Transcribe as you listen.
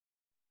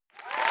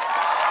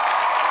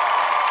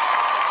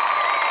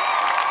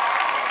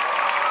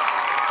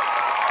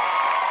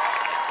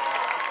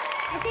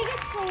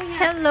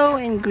Hello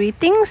and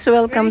greetings.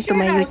 Welcome to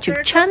my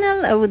YouTube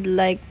channel. I would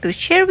like to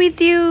share with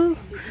you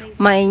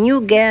my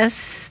new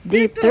guest,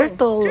 the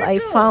turtle.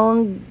 I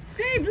found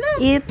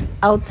it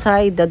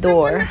outside the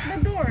door.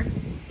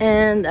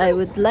 And I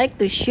would like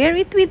to share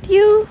it with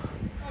you.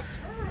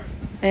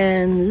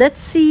 And let's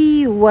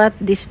see what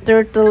this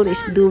turtle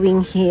is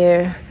doing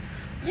here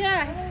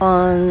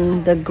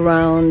on the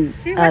ground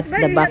at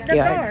the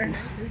backyard.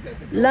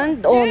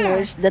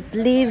 Landowners that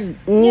live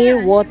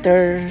near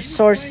water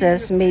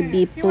sources may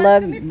be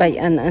plagued by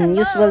an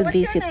unusual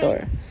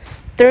visitor.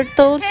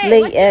 Turtles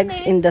lay eggs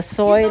in the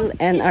soil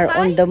and are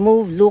on the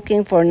move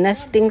looking for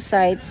nesting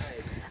sites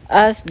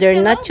as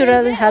their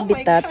natural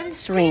habitat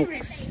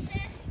shrinks.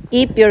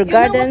 If your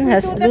garden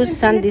has loose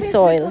sandy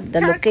soil,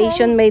 the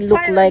location may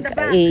look like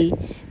a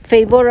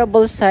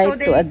favorable site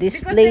to a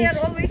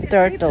displaced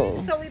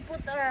turtle.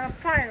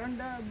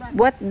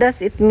 What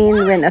does it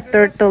mean when a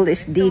turtle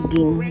is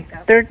digging?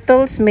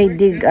 Turtles may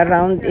dig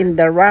around in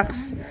the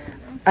rocks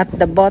at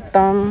the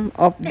bottom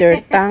of their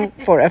tank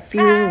for a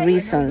few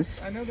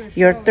reasons.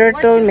 Your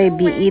turtle may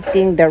be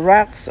eating the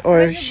rocks,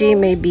 or she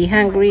may be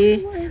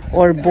hungry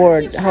or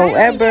bored.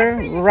 However,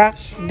 rock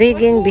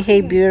digging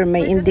behavior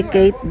may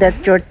indicate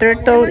that your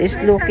turtle is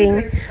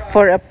looking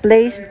for a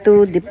place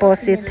to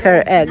deposit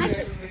her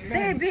eggs.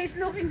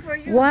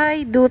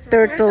 Why do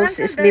turtles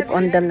sleep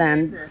on the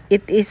land?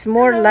 It is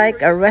more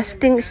like a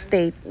resting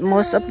state.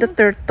 Most of the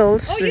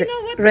turtles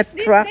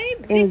retract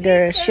in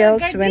their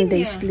shells when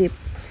they sleep.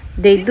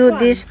 They do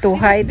this to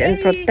hide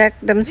and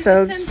protect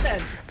themselves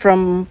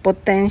from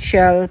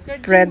potential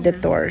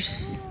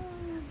predators.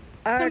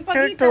 Are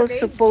turtles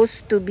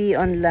supposed to be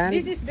on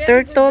land?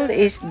 Turtle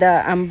is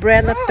the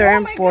umbrella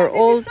term for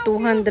all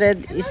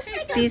 200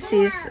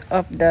 species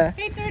of the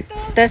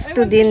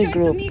Testudine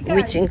group,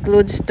 which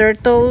includes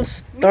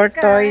turtles,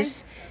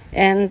 tortoise,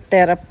 and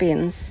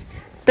terrapins.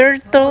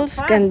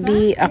 Turtles can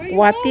be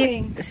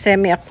aquatic,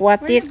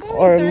 semi-aquatic,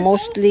 or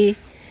mostly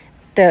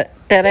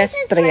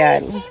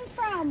terrestrial.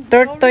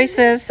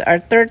 Tortoises are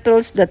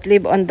turtles that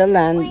live on the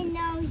land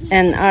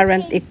and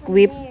aren't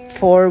equipped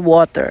for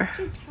water.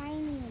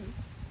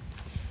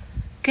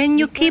 Can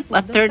you keep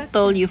a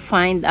turtle you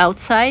find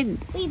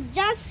outside?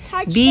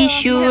 Be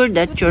sure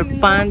that your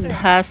pond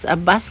has a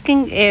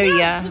basking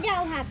area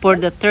for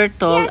the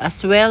turtle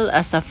as well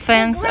as a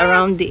fence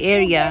around the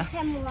area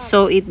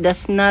so it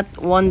does not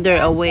wander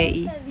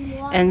away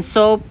and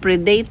so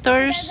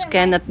predators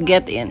cannot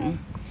get in.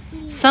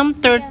 Some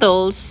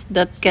turtles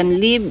that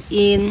can live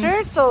in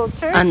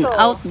an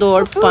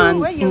outdoor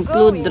pond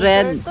include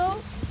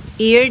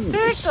red-eared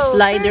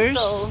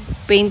sliders,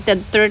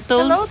 painted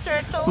turtles,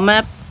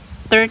 map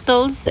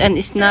turtles,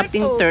 and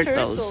snapping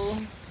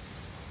turtles.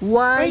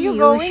 Why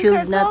you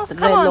should not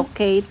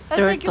relocate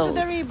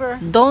turtles?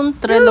 Don't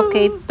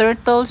relocate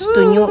turtles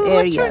to new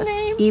areas,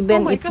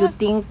 even if you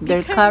think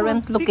their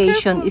current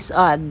location is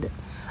odd,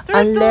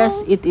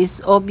 unless it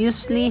is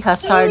obviously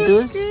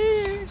hazardous,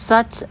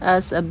 such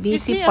as a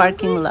busy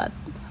parking lot.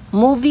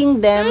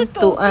 Moving them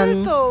to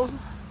an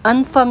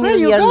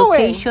unfamiliar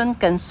location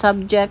can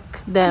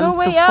subject them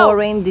to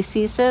foreign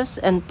diseases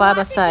and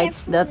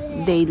parasites that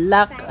they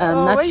lack a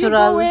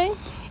natural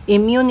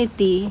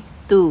immunity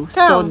to,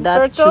 so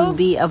that should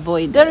be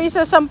avoided. There is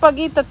a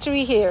sampaguita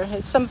tree here.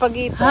 It's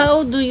sampaguita.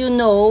 How do you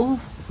know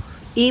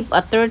if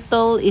a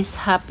turtle is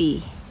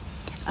happy?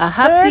 A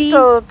happy,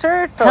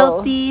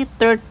 healthy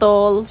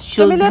turtle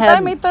should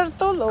have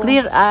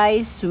clear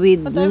eyes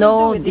with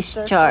no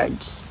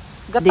discharge.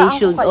 They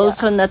should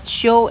also not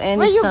show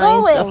any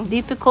signs of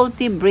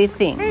difficulty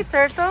breathing,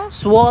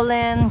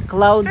 swollen,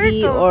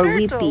 cloudy, or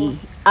weepy.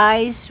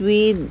 Eyes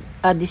with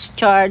a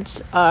discharge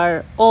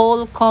are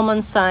all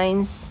common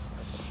signs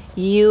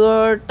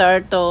your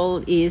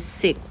turtle is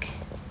sick.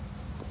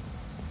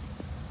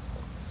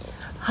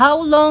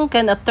 How long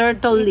can a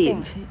turtle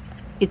live?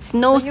 It's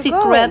no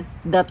secret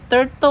that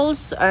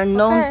turtles are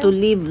known to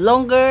live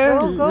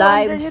longer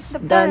lives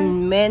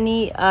than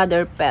many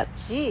other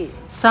pets.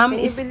 Some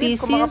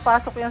species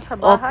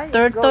of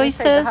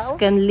tortoises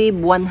can live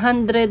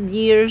 100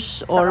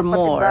 years or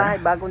more.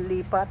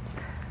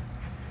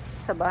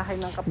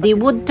 The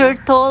wood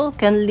turtle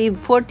can live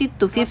 40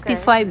 to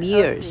 55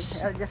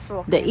 years.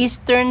 The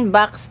eastern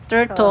box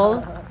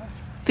turtle,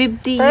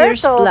 50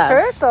 years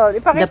plus.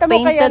 The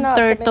painted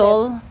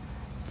turtle,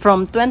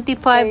 from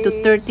 25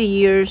 to 30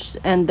 years,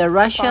 and the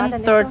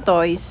Russian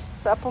tortoise,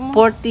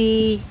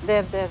 40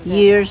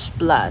 years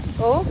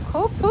plus.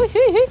 Come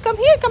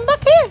here, come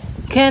back here.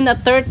 Can a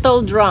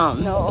turtle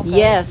drown?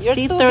 Yes,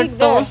 sea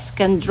turtles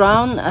can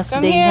drown as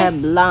they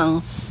have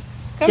lungs,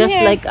 just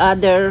like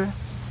other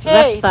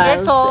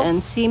reptiles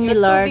and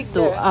similar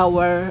to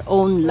our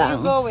own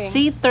lungs.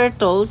 Sea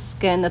turtles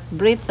cannot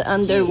breathe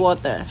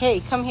underwater.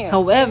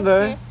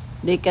 However,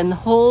 they can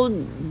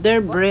hold their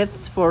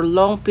breath for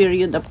long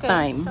period of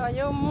time.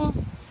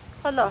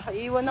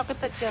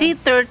 Sea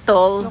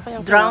turtle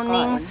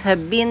drownings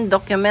have been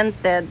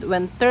documented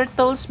when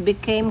turtles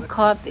became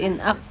caught in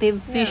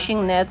active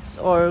fishing nets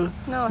or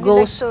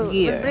ghost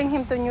gear. Bring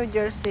him to New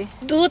Jersey.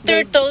 Do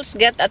turtles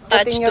get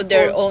attached to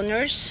their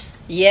owners?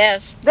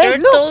 Yes, Dad,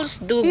 turtles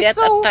look, do he's get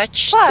so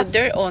attached to fast.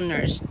 their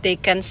owners. They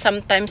can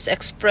sometimes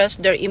express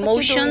their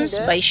emotions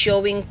doing, Dad? by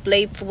showing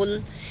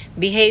playful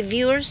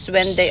behaviors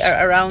when they are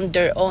around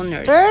their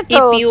owners.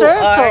 Turtle, If you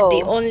are the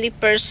turtle. only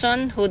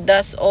person who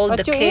does all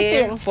What the you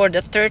care eating? for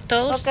the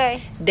turtles,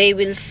 Okay. they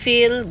will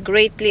feel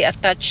greatly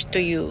attached to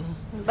you.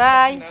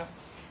 Bye.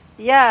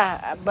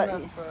 Yeah,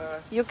 but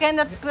you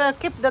cannot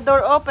keep the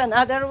door open,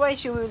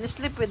 otherwise you will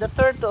sleep with the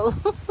turtle.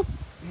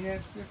 He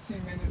had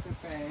 15 minutes of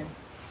fame.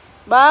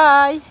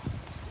 Bye.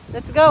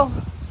 Let's go.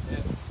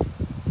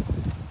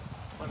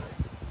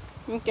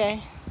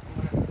 Okay.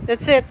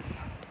 That's it.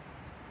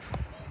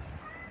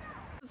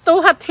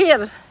 Too hot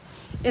here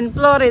in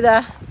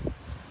Florida.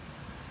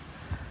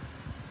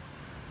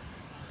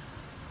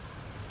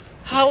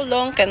 How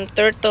long can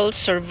turtles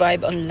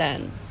survive on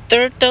land?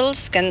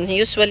 Turtles can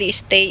usually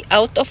stay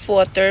out of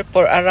water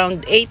for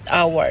around 8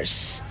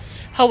 hours.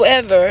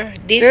 However,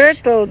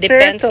 this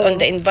depends on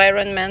the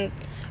environment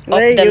of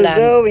Where the you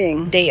land going?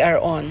 they are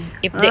on.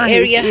 If the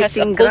He's area has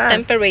a eating cool grass.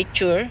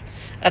 temperature,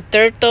 a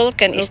turtle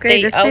can Okay,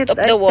 stay that's out it. of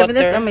the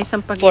water May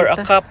for a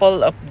sampagita.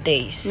 couple of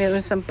days.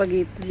 Meron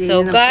sampagita din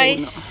So ng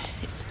guys,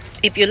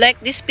 if you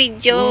like this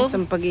video,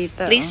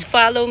 sampagita. please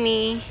follow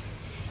me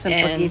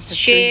and Sampagita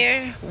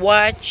share,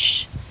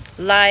 watch,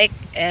 like,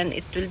 and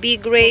it will be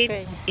great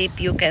Okay. if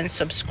you can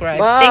subscribe.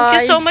 Bye. Thank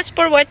you so much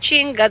for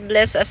watching. God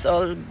bless us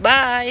all.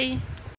 Bye.